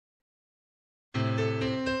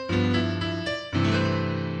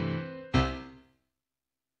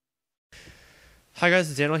Hi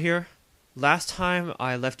guys, it's Daniel here. Last time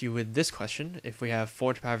I left you with this question. If we have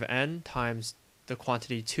 4 to the power of n times the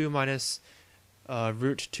quantity 2 minus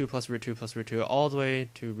root 2 plus root 2 plus root 2 all the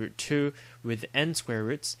way to root 2 with n square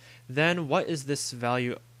roots, then what is this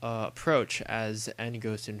value approach as n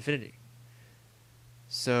goes to infinity?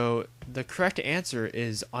 So the correct answer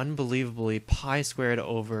is unbelievably pi squared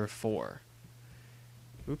over 4.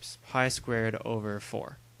 Oops, pi squared over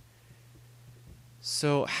 4.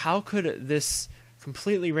 So how could this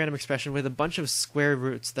completely random expression with a bunch of square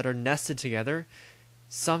roots that are nested together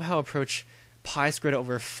somehow approach pi squared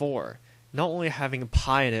over 4, not only having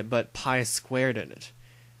pi in it, but pi squared in it?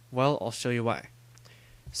 Well, I'll show you why.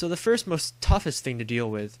 So the first most toughest thing to deal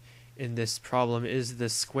with in this problem is the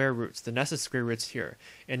square roots, the nested square roots here.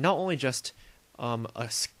 And not only just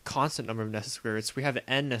constant number of nested square roots, we have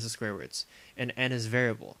n nested square roots, and n is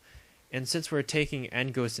variable. And since we're taking n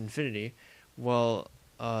goes to infinity, well,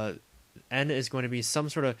 n is going to be some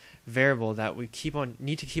sort of variable that we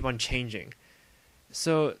need to keep on changing.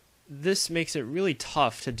 So this makes it really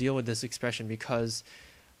tough to deal with this expression because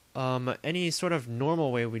any sort of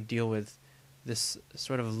normal way we deal with this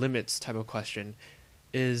sort of limits type of question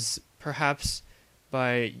is perhaps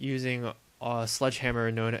by using a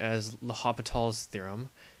sledgehammer known as L'Hopital's theorem.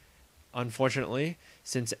 Unfortunately,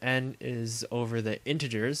 since n is over the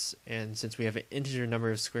integers, and since we have an integer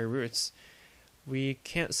number of square roots, we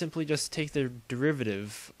can't simply just take the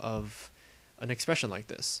derivative of an expression like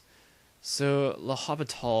this. So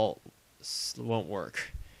L'Hopital won't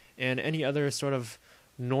work, and any other sort of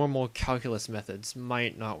normal calculus methods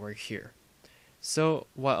might not work here. So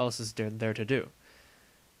what else is there to do?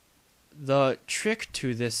 The trick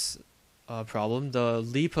to this problem, the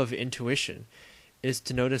leap of intuition, is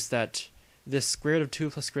to notice that this square root of 2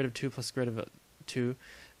 plus square root of 2 plus square root of 2,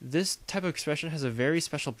 this type of expression has a very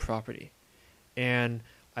special property. And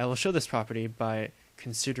I will show this property by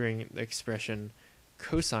considering the expression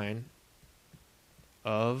cosine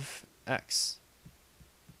of x.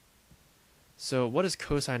 So what is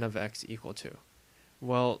cosine of x equal to?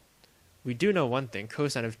 Well, we do know one thing.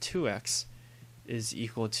 Cosine of 2x is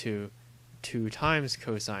equal to 2 times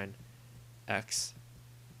cosine x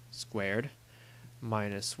squared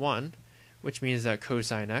minus 1, which means that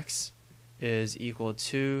cosine x is equal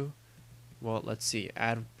to, well, let's see,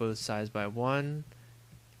 add both sides by 1,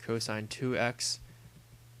 cosine 2x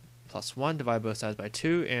plus 1, divide both sides by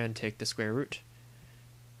 2, and take the square root.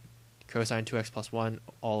 Cosine 2x plus 1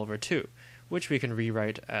 all over 2, which we can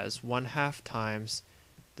rewrite as 1/2 times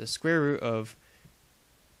the square root of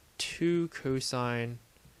 2 cosine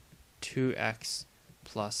 2x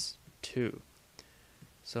plus 2.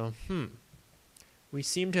 So, we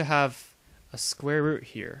seem to have a square root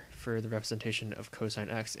here for the representation of cosine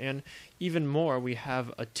x, and even more, we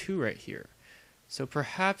have a 2 right here. So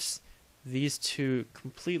perhaps these two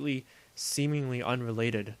completely seemingly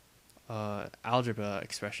unrelated algebra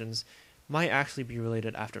expressions might actually be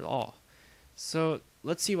related after all. So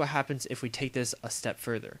let's see what happens if we take this a step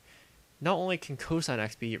further. Not only can cosine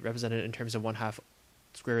x be represented in terms of 1/2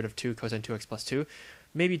 square root of 2 cosine 2x plus 2,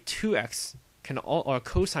 maybe 2x or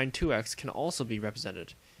cosine 2x can also be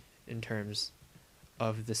represented in terms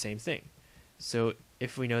of the same thing. So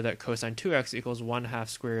if we know that cosine 2x equals 1/2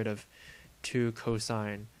 square root of 2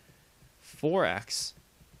 cosine 4x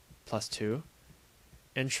plus 2,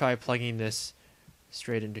 and try plugging this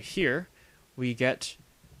straight into here, we get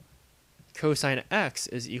cosine x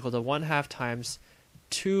is equal to 1/2 times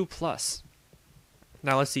 2 plus.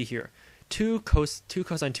 Now let's see here. 2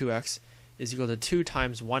 cosine 2x is equal to 2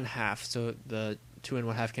 times 1/2, so the 2 and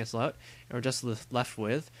 1/2 cancel out, and we're just left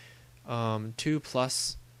with 2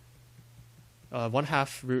 plus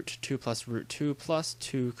 1/2 root 2 plus root 2 plus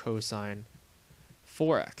 2 cosine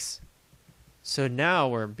 4x. So now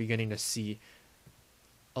we're beginning to see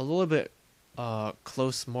a little bit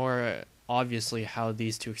more obviously how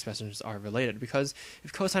these two expressions are related, because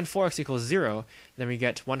if cosine 4x equals 0, then we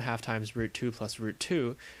get 1/2 times root 2 plus root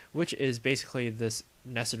 2, which is basically this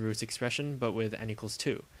nested roots expression, but with n equals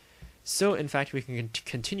 2. So in fact, we can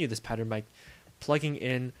continue this pattern by plugging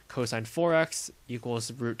in cosine 4x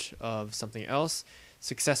equals root of something else,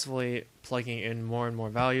 successfully plugging in more and more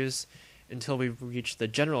values until we reach the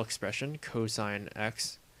general expression cosine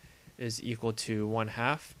x is equal to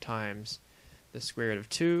 1/2 times the square root of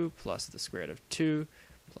 2 plus the square root of 2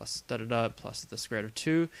 plus plus the square root of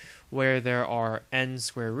 2, where there are n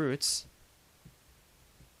square roots,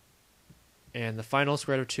 and the final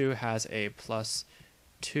square root of 2 has a plus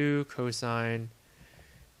 2 cosine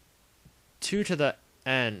 2 to the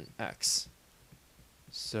n x.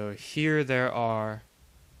 So here there are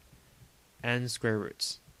n square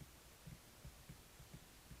roots.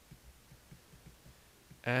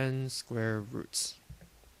 n square roots.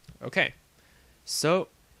 Okay, so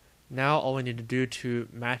now all we need to do to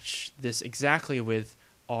match this exactly with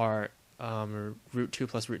our root 2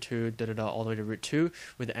 plus root 2 all the way to root 2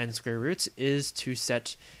 with n square roots is to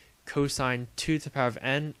set cosine 2 to the power of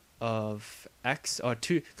n of x, or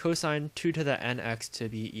cosine 2 to the nx to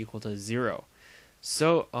be equal to 0.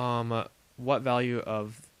 So what value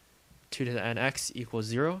of 2 to the nx equals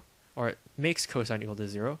 0, or it makes cosine equal to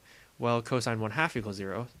 0? Well, cosine 1/2 equals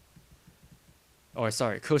 0. Or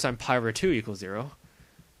sorry, cosine pi over 2 equals 0.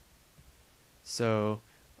 So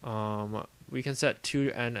we can set 2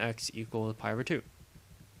 to nx equal pi over 2,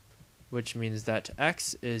 which means that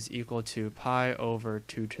x is equal to pi over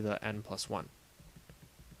 2 to the n plus 1.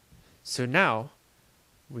 So now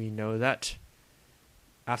we know that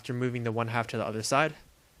after moving the 1/2 to the other side,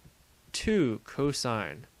 2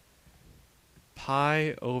 cosine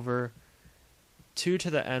pi over 2 to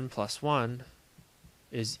the n plus 1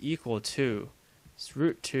 is equal to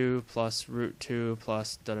root 2 plus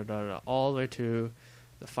all the way to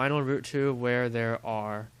the final root 2 where there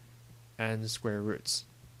are n square roots.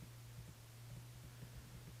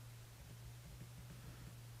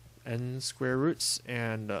 N square roots,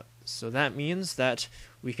 and so that means that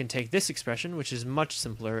we can take this expression, which is much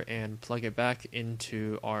simpler, and plug it back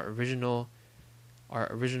into our original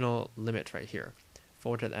limit right here.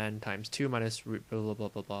 4 to the n times 2 minus root blah blah blah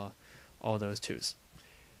blah blah, all those 2's.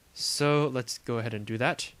 So let's go ahead and do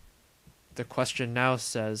that. The question now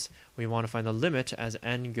says we want to find the limit as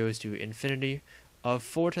n goes to infinity of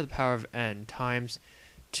 4 to the power of n times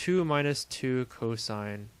 2 minus 2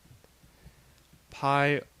 cosine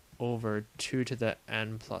pi over 2 to the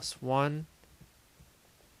n plus 1.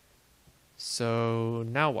 So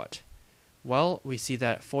now what? Well, we see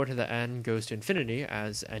that 4 to the n goes to infinity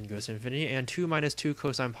as n goes to infinity, and 2 minus 2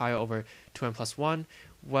 cosine pi over 2n plus 1,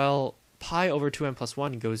 well, pi over 2n plus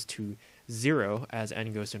 1 goes to 0 as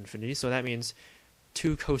n goes to infinity, so that means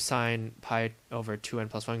 2 cosine pi over 2n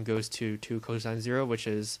plus 1 goes to 2 cosine 0, which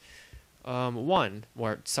is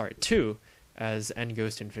 2 as n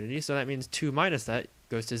goes to infinity, so that means 2 minus that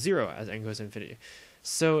goes to 0 as n goes to infinity.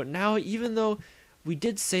 So now, even though we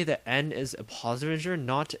did say that n is a positive integer,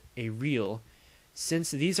 not a real,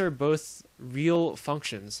 since these are both real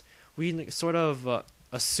functions, we sort of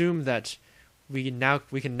assume that we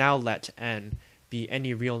can now let n be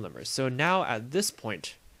any real number. So now at this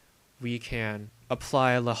point, we can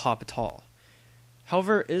apply L'Hopital.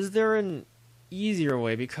 However, is there an easier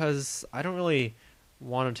way? Because I don't really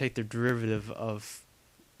want to take the derivative of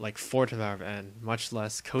like 4 to the power of n, much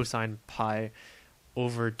less cosine pi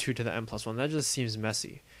over 2 to the n plus 1. That just seems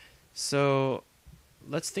messy. So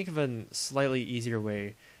let's think of a slightly easier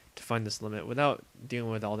way to find this limit without dealing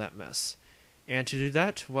with all that mess. And to do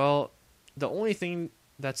that, well, the only thing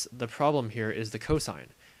that's the problem here is the cosine.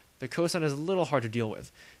 The cosine is a little hard to deal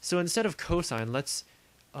with. So instead of cosine, let's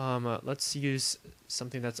use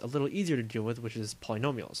something that's a little easier to deal with, which is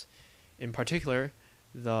polynomials. In particular,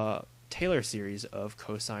 the Taylor series of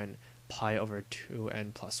cosine pi over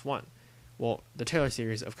 2n plus 1. Well, the Taylor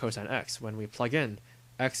series of cosine x, when we plug in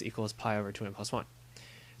x equals pi over 2n plus 1.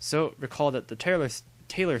 So recall that the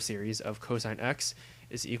Taylor series of cosine x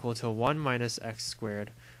is equal to 1 minus x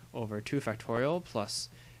squared over 2 factorial plus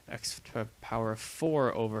x to the power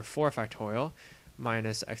 4 over 4 factorial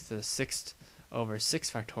minus x to the 6th over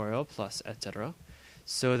 6 factorial plus etc.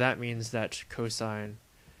 So that means that cosine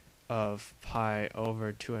of pi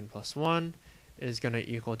over 2n plus 1 is going to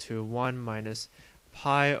equal to 1 minus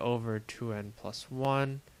pi over 2n plus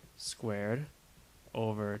 1 squared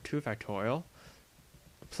over 2 factorial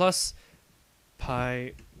plus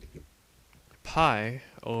pi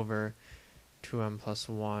over 2n plus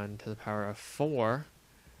 1 to the power of 4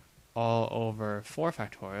 all over 4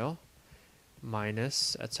 factorial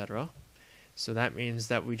minus etc. So that means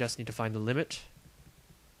that we just need to find the limit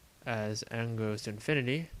as n goes to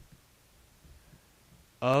infinity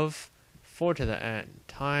of 4 to the n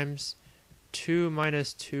times 2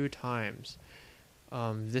 minus 2 times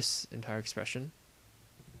this entire expression.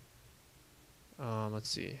 Let's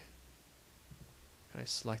see. Can I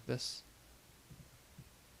select this?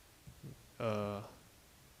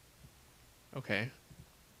 Okay.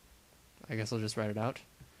 I guess I'll just write it out.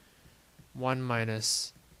 1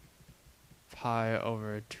 minus pi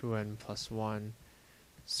over 2n plus 1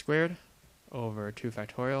 squared over 2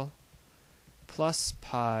 factorial plus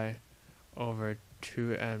pi over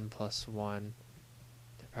 2n plus 1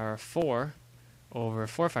 to the power of 4 over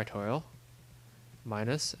 4 factorial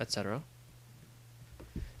minus etc.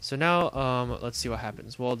 So now let's see what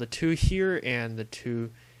happens. Well, the 2 here and the 2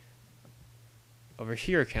 over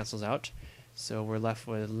here cancels out, so we're left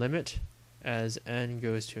with limit as n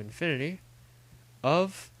goes to infinity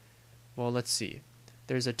of, well, let's see,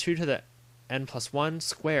 there's a 2 to the n plus 1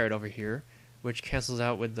 squared over here, which cancels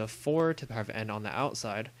out with the 4 to the power of n on the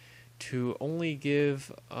outside to only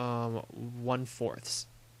give 1/4.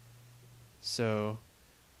 So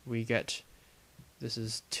we get, this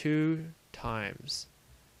is 2 times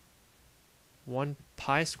 1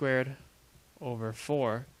 pi squared over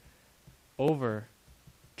 4 over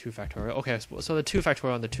 2 factorial. Okay, so the 2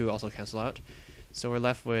 factorial and the 2 also cancel out. So we're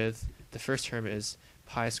left with, the first term is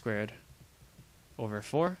pi squared over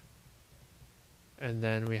 4. And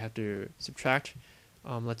then we have to subtract,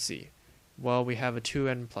 let's see. Well, we have a 2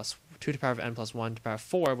 to the power of n plus 1 to the power of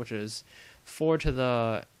 4, which is 4 to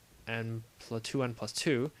the n plus 2n plus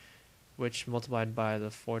 2, which multiplied by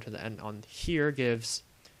the 4 to the n on here gives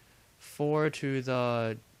 4 to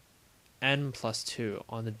the n plus 2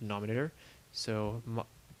 on the denominator. So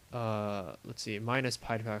let's see, minus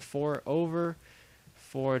pi to the power of 4 over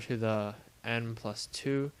 4 to the n plus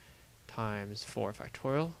 2 times 4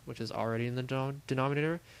 factorial, which is already in the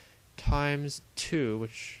denominator, times 2,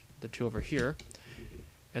 which the 2 over here,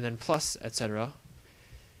 and then plus, etc.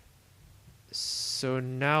 So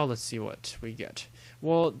now let's see what we get.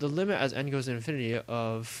 Well, the limit as n goes to infinity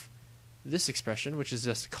of this expression, which is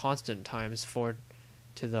just constant times 4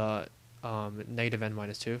 to the negative n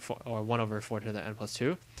minus 2, or 1 over 4 to the n plus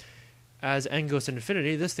 2, as n goes to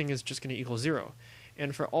infinity, this thing is just going to equal 0.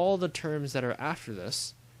 And for all the terms that are after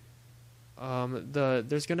this,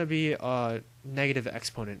 there's going to be a negative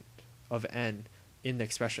exponent of n in the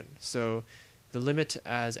expression. So the limit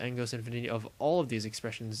as n goes to infinity of all of these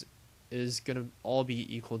expressions is going to all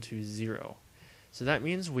be equal to 0. So that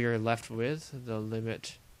means we are left with the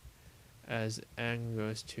limit as n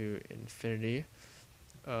goes to infinity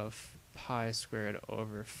of pi squared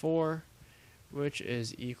over 4, which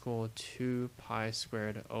is equal to pi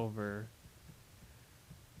squared over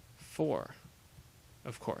 4,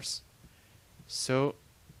 of course. So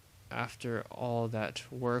after all that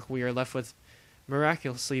work, we are left with,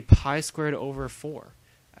 miraculously, pi squared over 4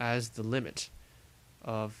 as the limit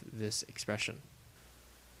of this expression.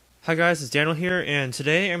 Hi guys, it's Daniel here, and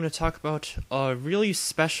today I'm going to talk about a really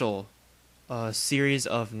special series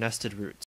of nested roots.